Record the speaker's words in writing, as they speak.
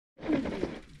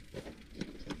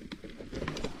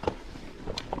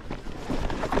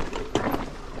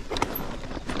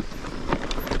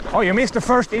Oh, you missed the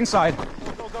first inside.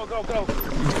 Go, go, go, go.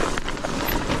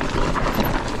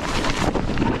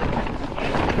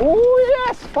 Oh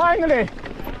yes, finally!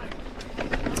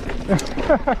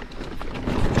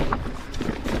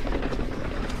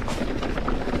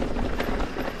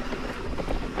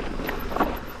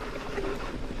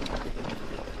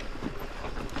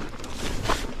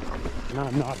 No,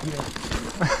 I'm not here.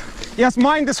 Yes,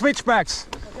 mind the switchbacks.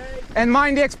 Okay. And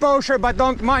mind the exposure, but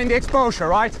don't mind the exposure,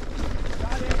 right?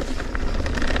 Got it.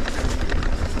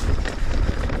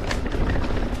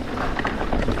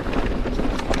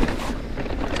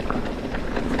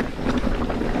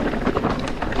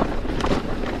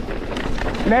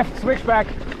 Left switchback.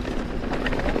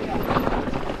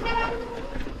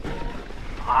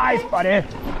 Nice, buddy.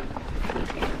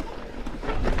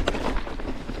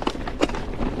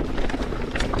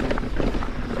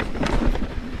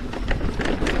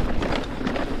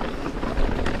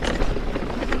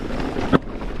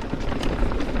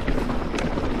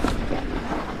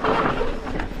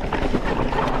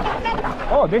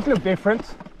 Oh, this looks different.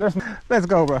 Let's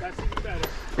go, bro. That's even better.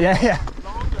 Yeah, yeah.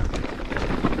 Longer.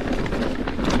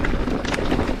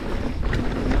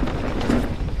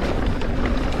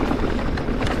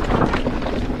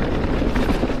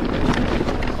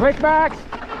 Switchbacks.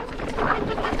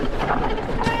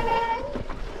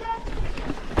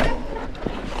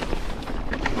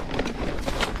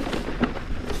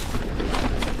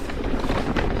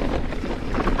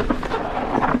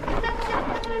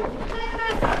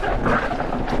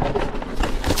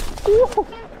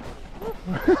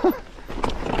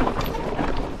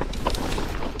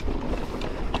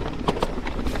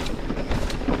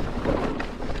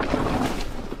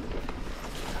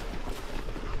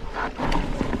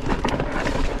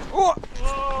 Oh,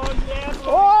 Oh, yeah, boy.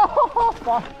 oh,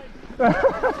 fuck.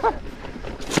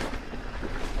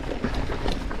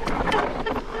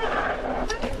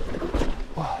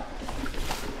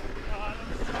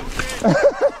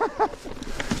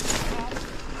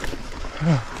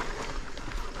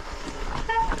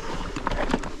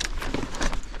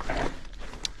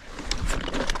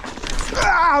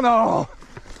 Ah, no!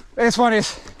 This one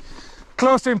is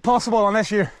close to impossible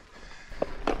unless you...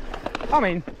 I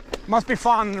mean, must be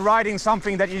fun riding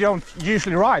something that you don't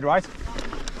usually ride, right?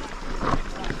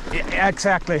 Yeah,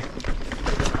 exactly.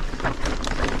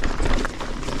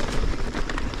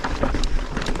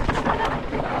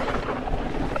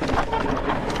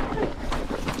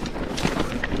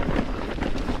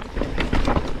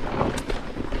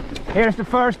 Here's the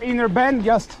first inner bend,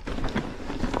 just...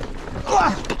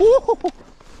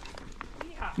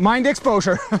 Mind the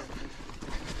exposure.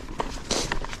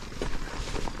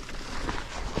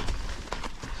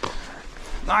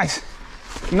 Nice.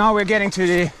 Now we're getting to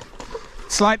the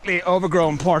slightly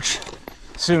overgrown porch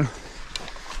soon.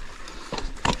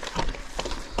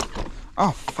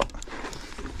 Oh, fuck.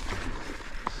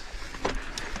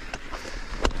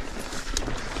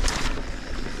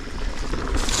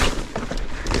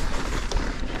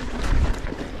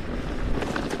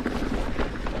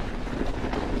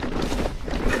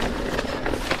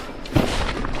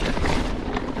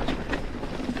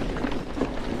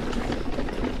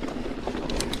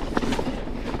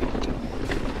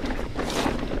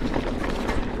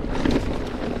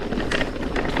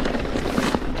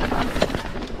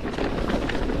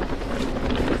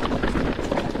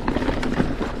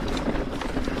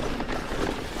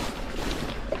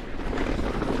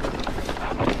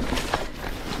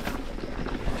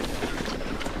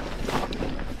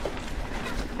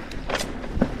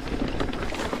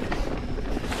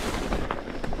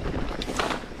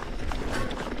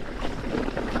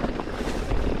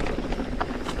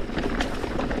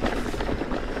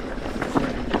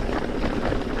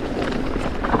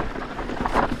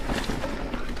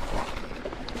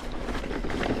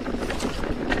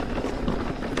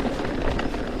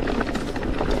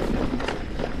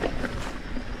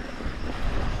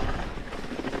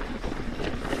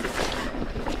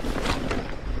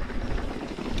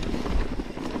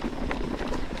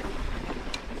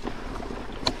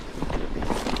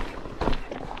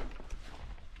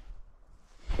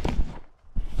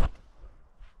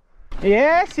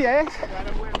 Yes, yes.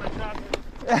 Gotta wear my glasses.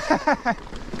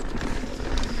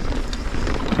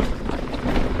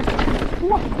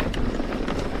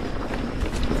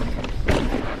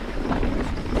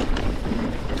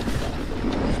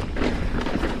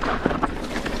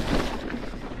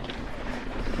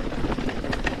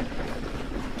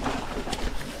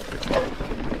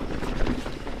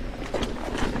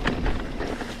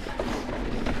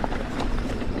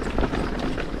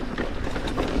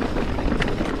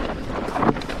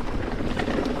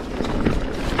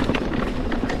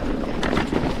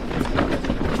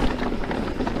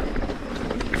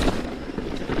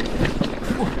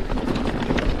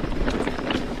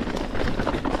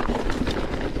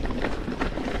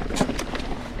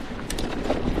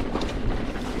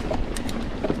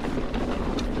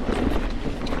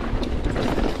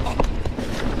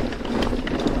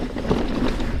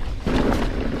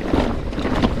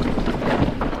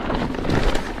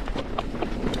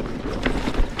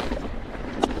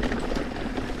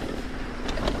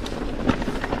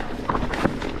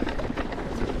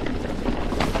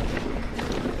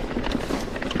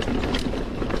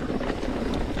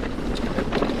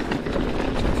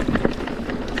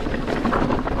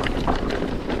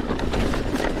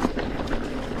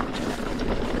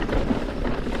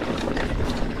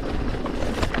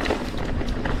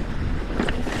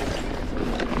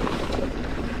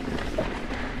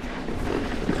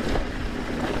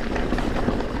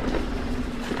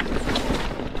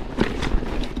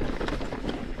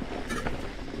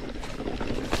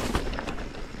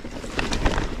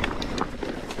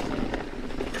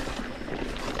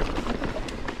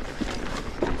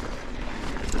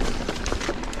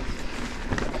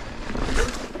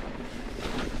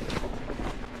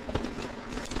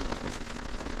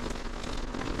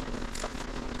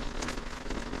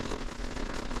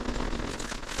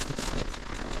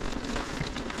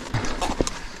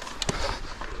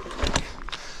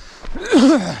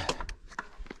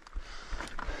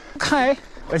 Hey,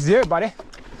 let's do it, buddy.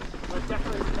 But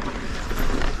definitely.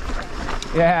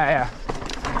 Yeah, yeah.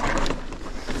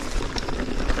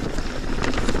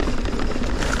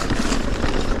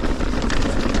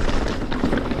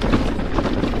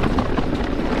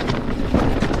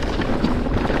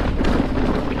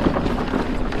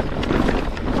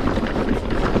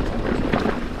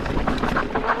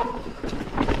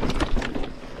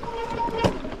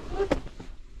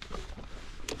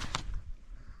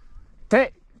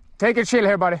 Take a chill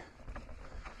here, buddy.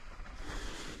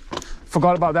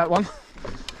 Forgot about that one.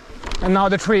 And now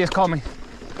the tree is coming.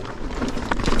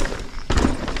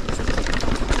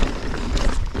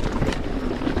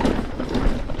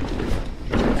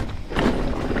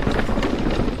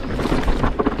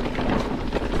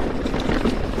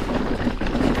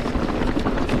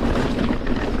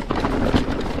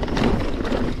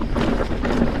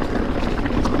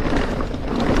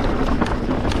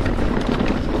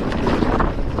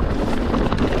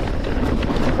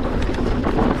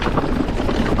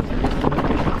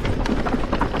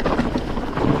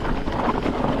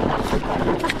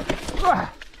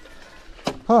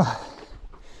 Oh.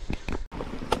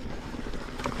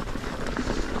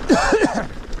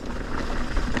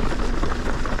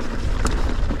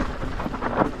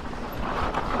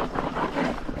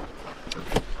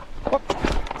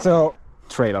 So,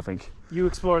 trail, I think. You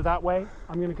explore that way.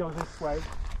 I'm going to go this way.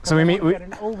 So we meet. Get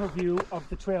an overview of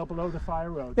the trail below the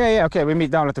fire road. Yeah, yeah. Okay, we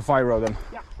meet down at the fire road then.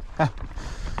 Yeah.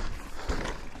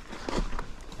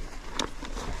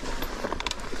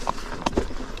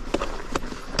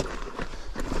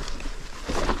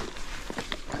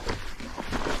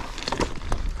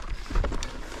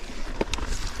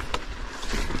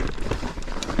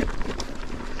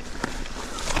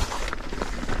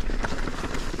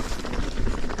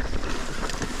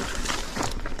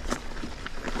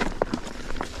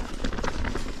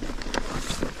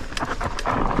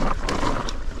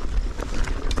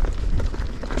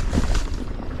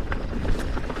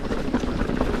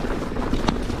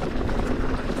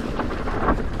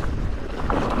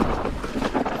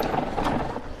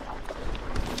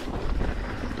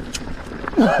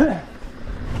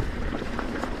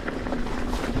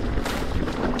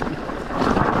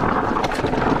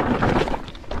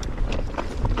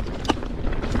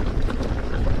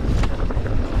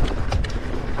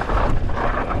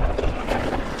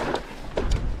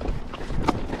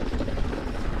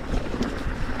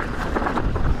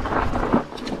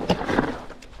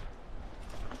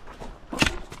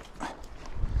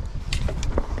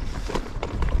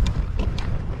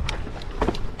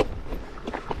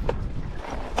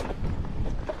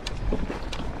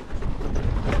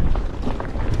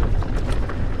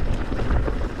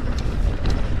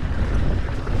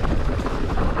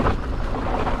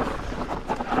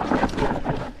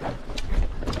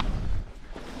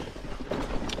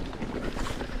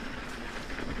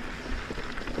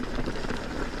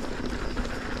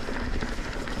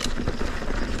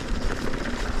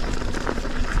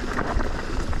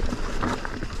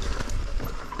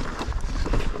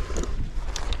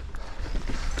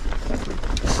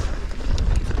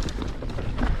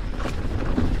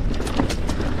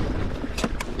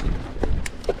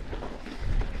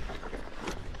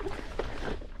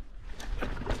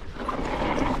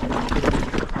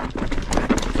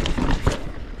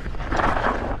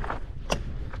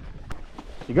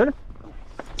 You good?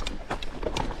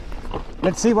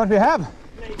 Let's see what we have.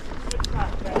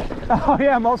 Oh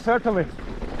yeah, most certainly.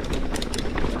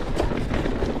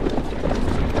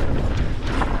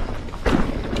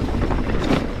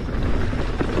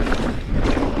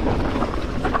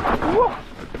 Whoa.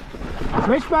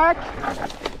 Switchback.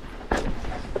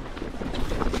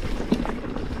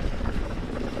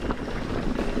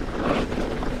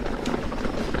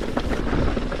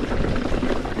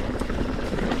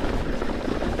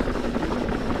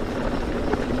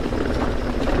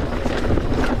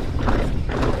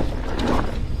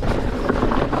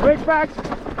 Switchbacks.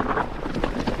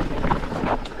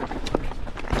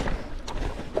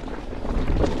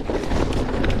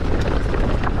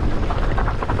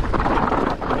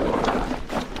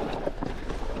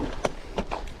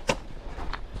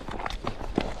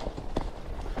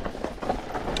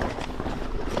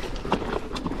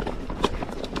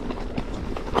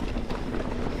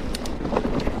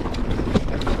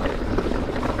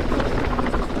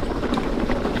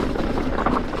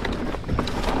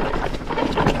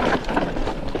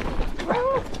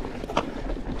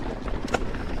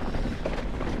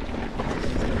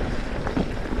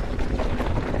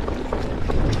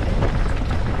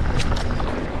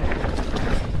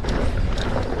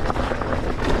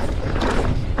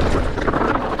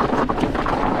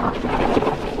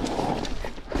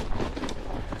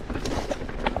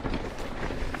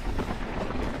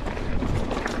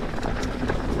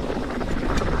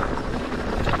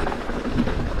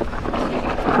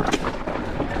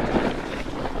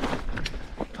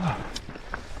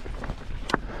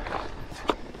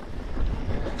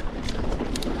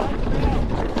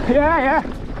 yeah.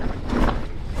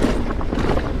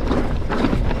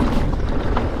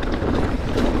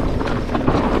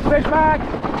 Switchback.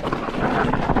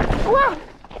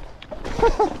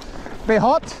 Bit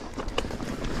hot.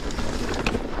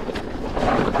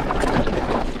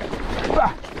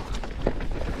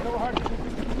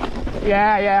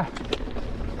 Yeah, yeah.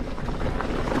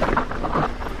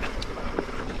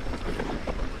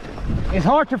 It's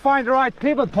hard to find the right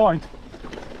pivot point.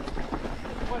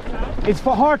 What's that? It's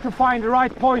hard to find the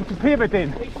right point to pivot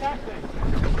in. Exactly.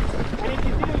 And if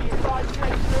you do, you slide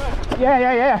straight through it. Yeah,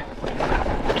 yeah, yeah.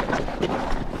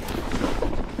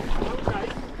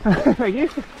 Okay. Thank you.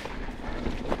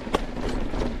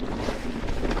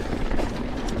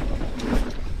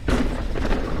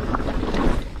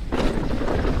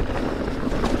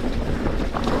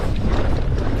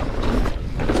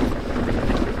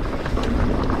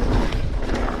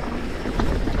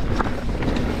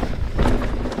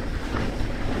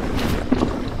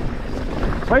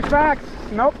 Switchbacks?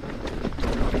 Nope.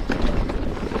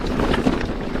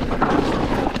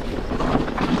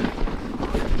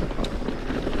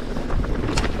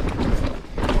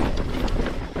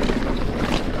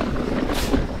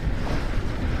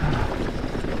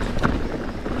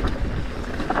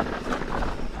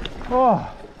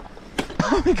 Oh.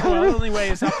 Well, the only way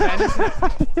is up then, isn't it?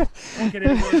 Yeah. Won't get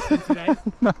any worse than today.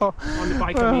 No. On the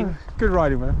bike, I mean. Good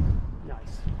riding, man.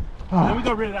 Nice. And then we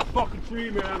got rid of that fucking tree,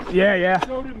 man. Yeah, yeah.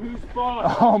 Showed him who's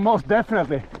boss. Oh, most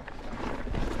definitely.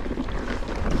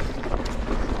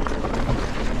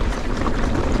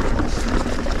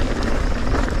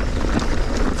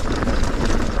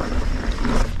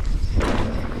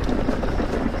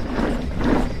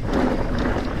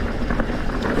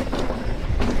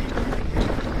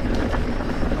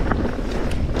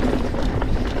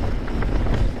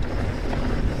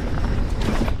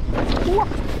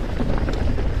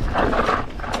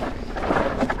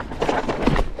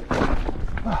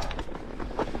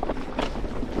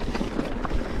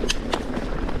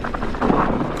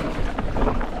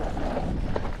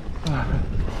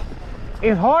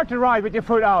 It's hard to ride with your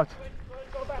foot out.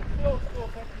 Go back to the old school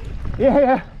technique. Yeah,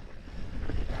 yeah.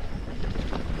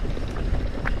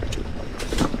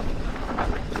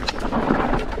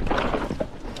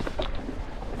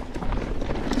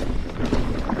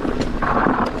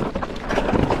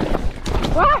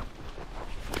 Ah!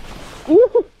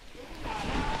 Ooh.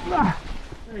 Ah.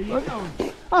 There you go.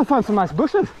 I found some nice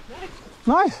bushes.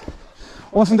 Nice.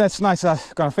 Wasn't that nice as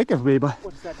I gonna think it would be, but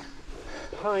What's that?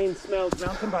 Pine smells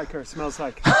mountain biker smells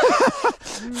like.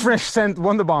 fresh scent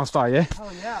Wonderbaum style, yeah?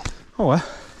 Oh yeah. Oh well.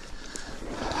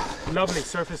 Lovely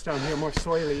surface down here, more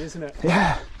soily, isn't it?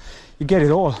 Yeah. You get it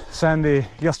all. Sandy,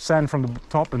 just sand from the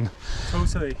top and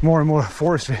Totally. more and more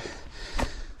forestry.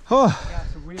 Oh. Yeah,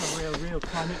 it's a real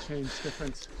climate change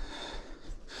difference.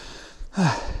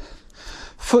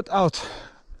 Foot out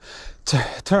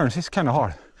turns, it's kind of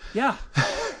hard. Yeah.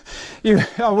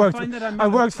 I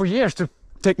worked for years to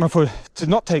take my foot, to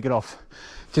not take it off,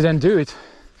 to then do it.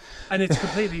 And it's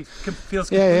feels Yeah,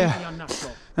 completely yeah.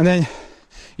 unnatural. And then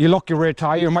you lock your rear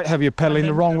tire, you might have your pedal in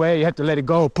the wrong way, you have to let it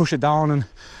go, push it down, and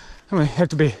I mean, you have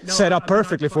to be set up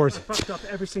perfectly for it. I fucked up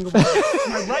every single one.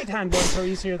 My right hand ones are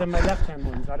easier than my left hand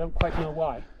ones. I don't quite know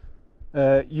why.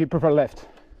 You prefer left?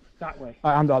 That way.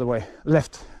 I'm the other way.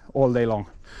 Left all day long.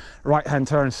 Right hand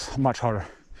turns much harder.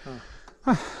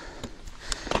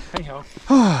 Hey ho.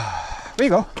 There you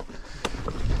go.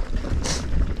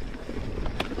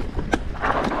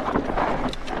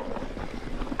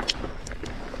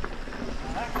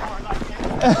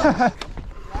 That's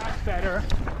better.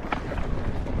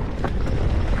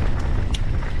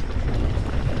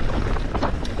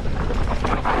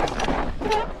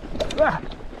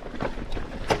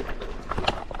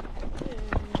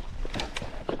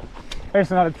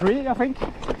 There's another tree, I think.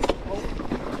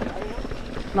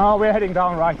 No, we're heading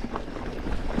down right.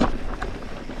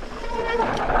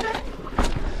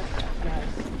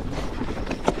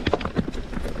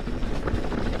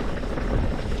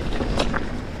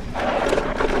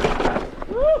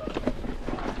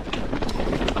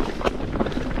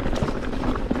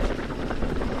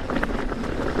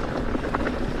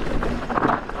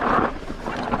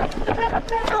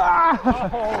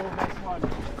 Oh, nice one.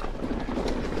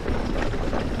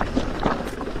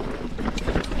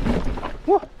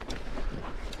 Whoa.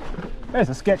 There's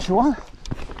a sketchy one.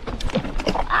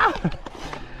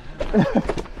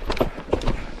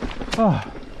 Oh.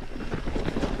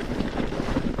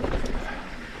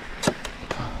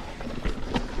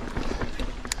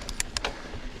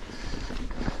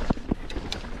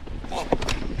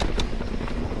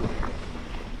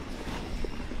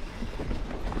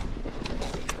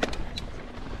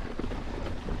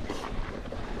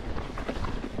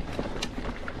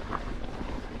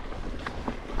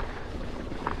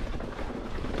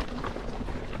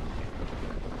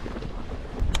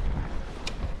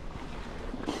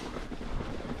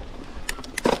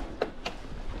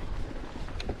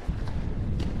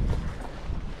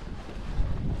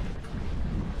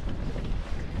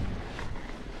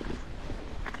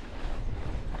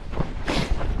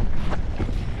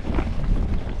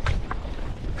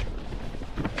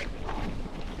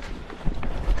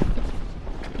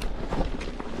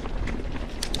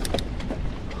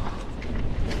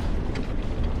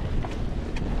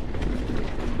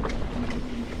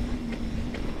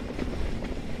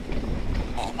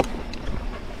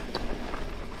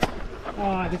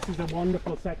 this is a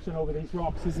wonderful section over these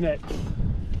rocks, isn't it?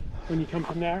 When you come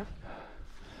from there.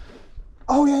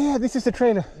 Oh yeah, this is the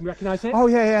trail. You recognize it? Oh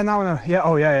yeah, now I know. Yeah,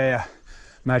 oh yeah.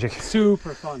 Magic.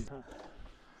 Super fun. Huh?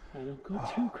 I don't go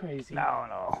too crazy.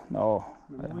 No.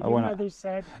 I mother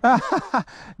said.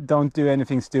 Don't do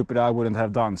anything stupid I wouldn't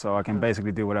have done, so I can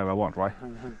basically do whatever I want, right?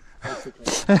 Basically.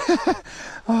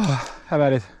 Oh, how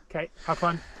about it? Okay, have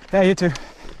fun. Yeah, you too.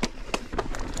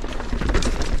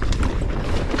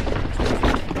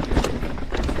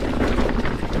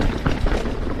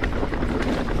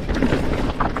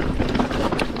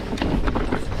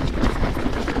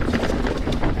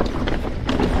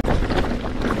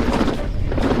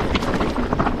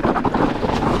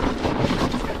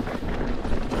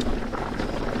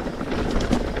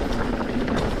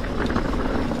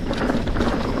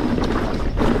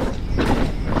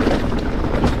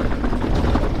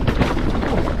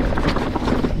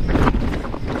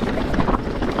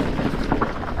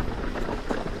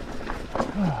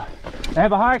 I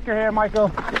have a hiker here, Michael.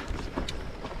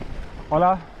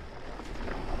 Hola.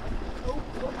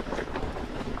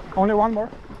 Only one more.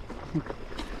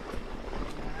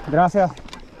 Gracias.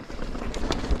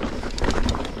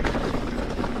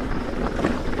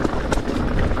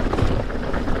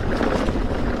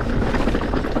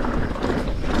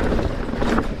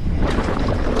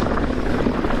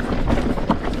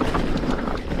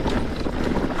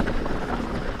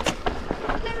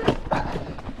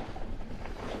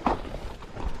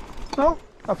 No,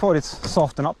 I thought it's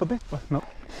softened up a bit, but no.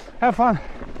 Have fun.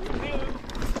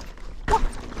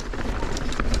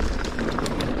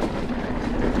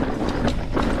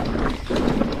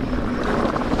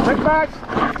 Switchbacks.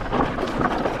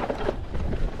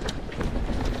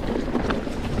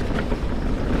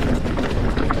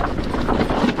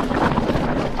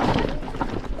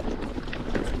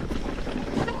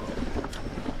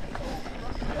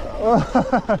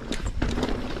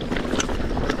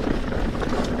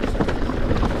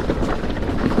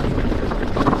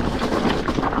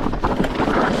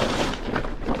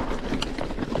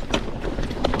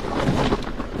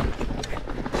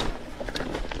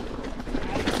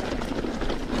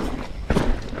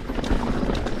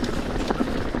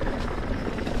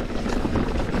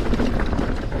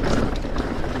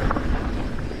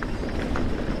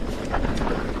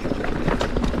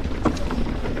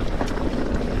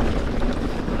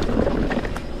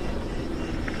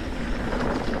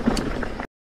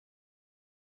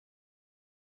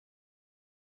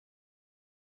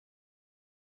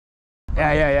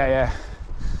 Yeah.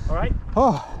 All right.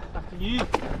 Oh, After you.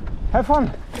 have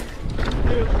fun.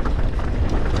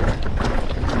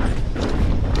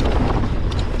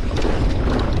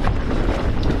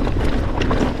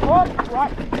 Oh,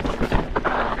 right.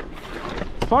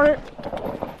 Sorry.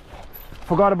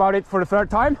 Forgot about it for the third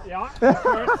time. Yeah, of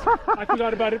course. I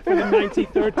forgot about it for the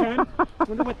 93rd time. I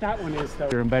wonder what that one is, though.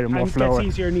 You're in better, more and flow. it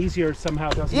gets easier and easier somehow,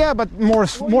 doesn't it? Yeah, but more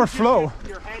flow.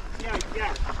 Your head,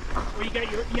 yeah. Where you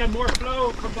get your more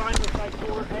flow combined with like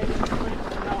forward head and sprint,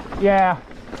 you know. Yeah.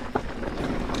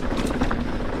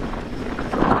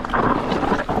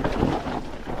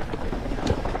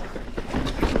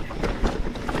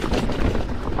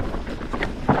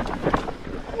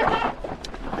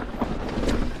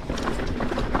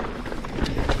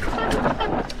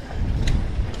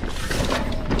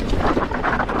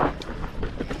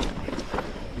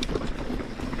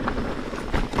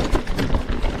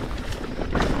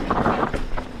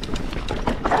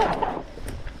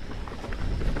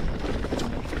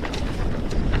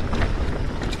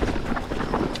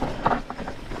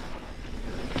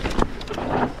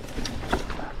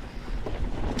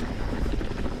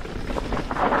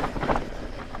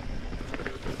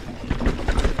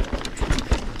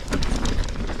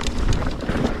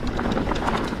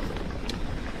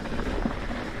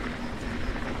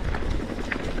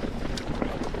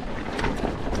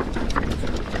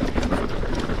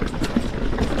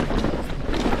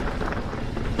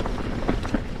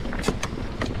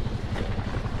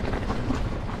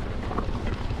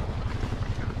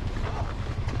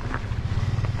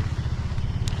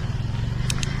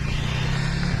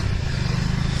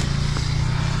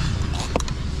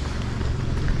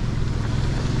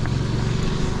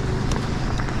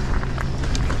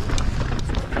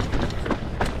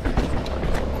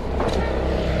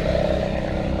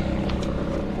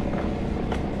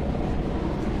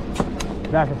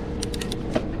 Gracias.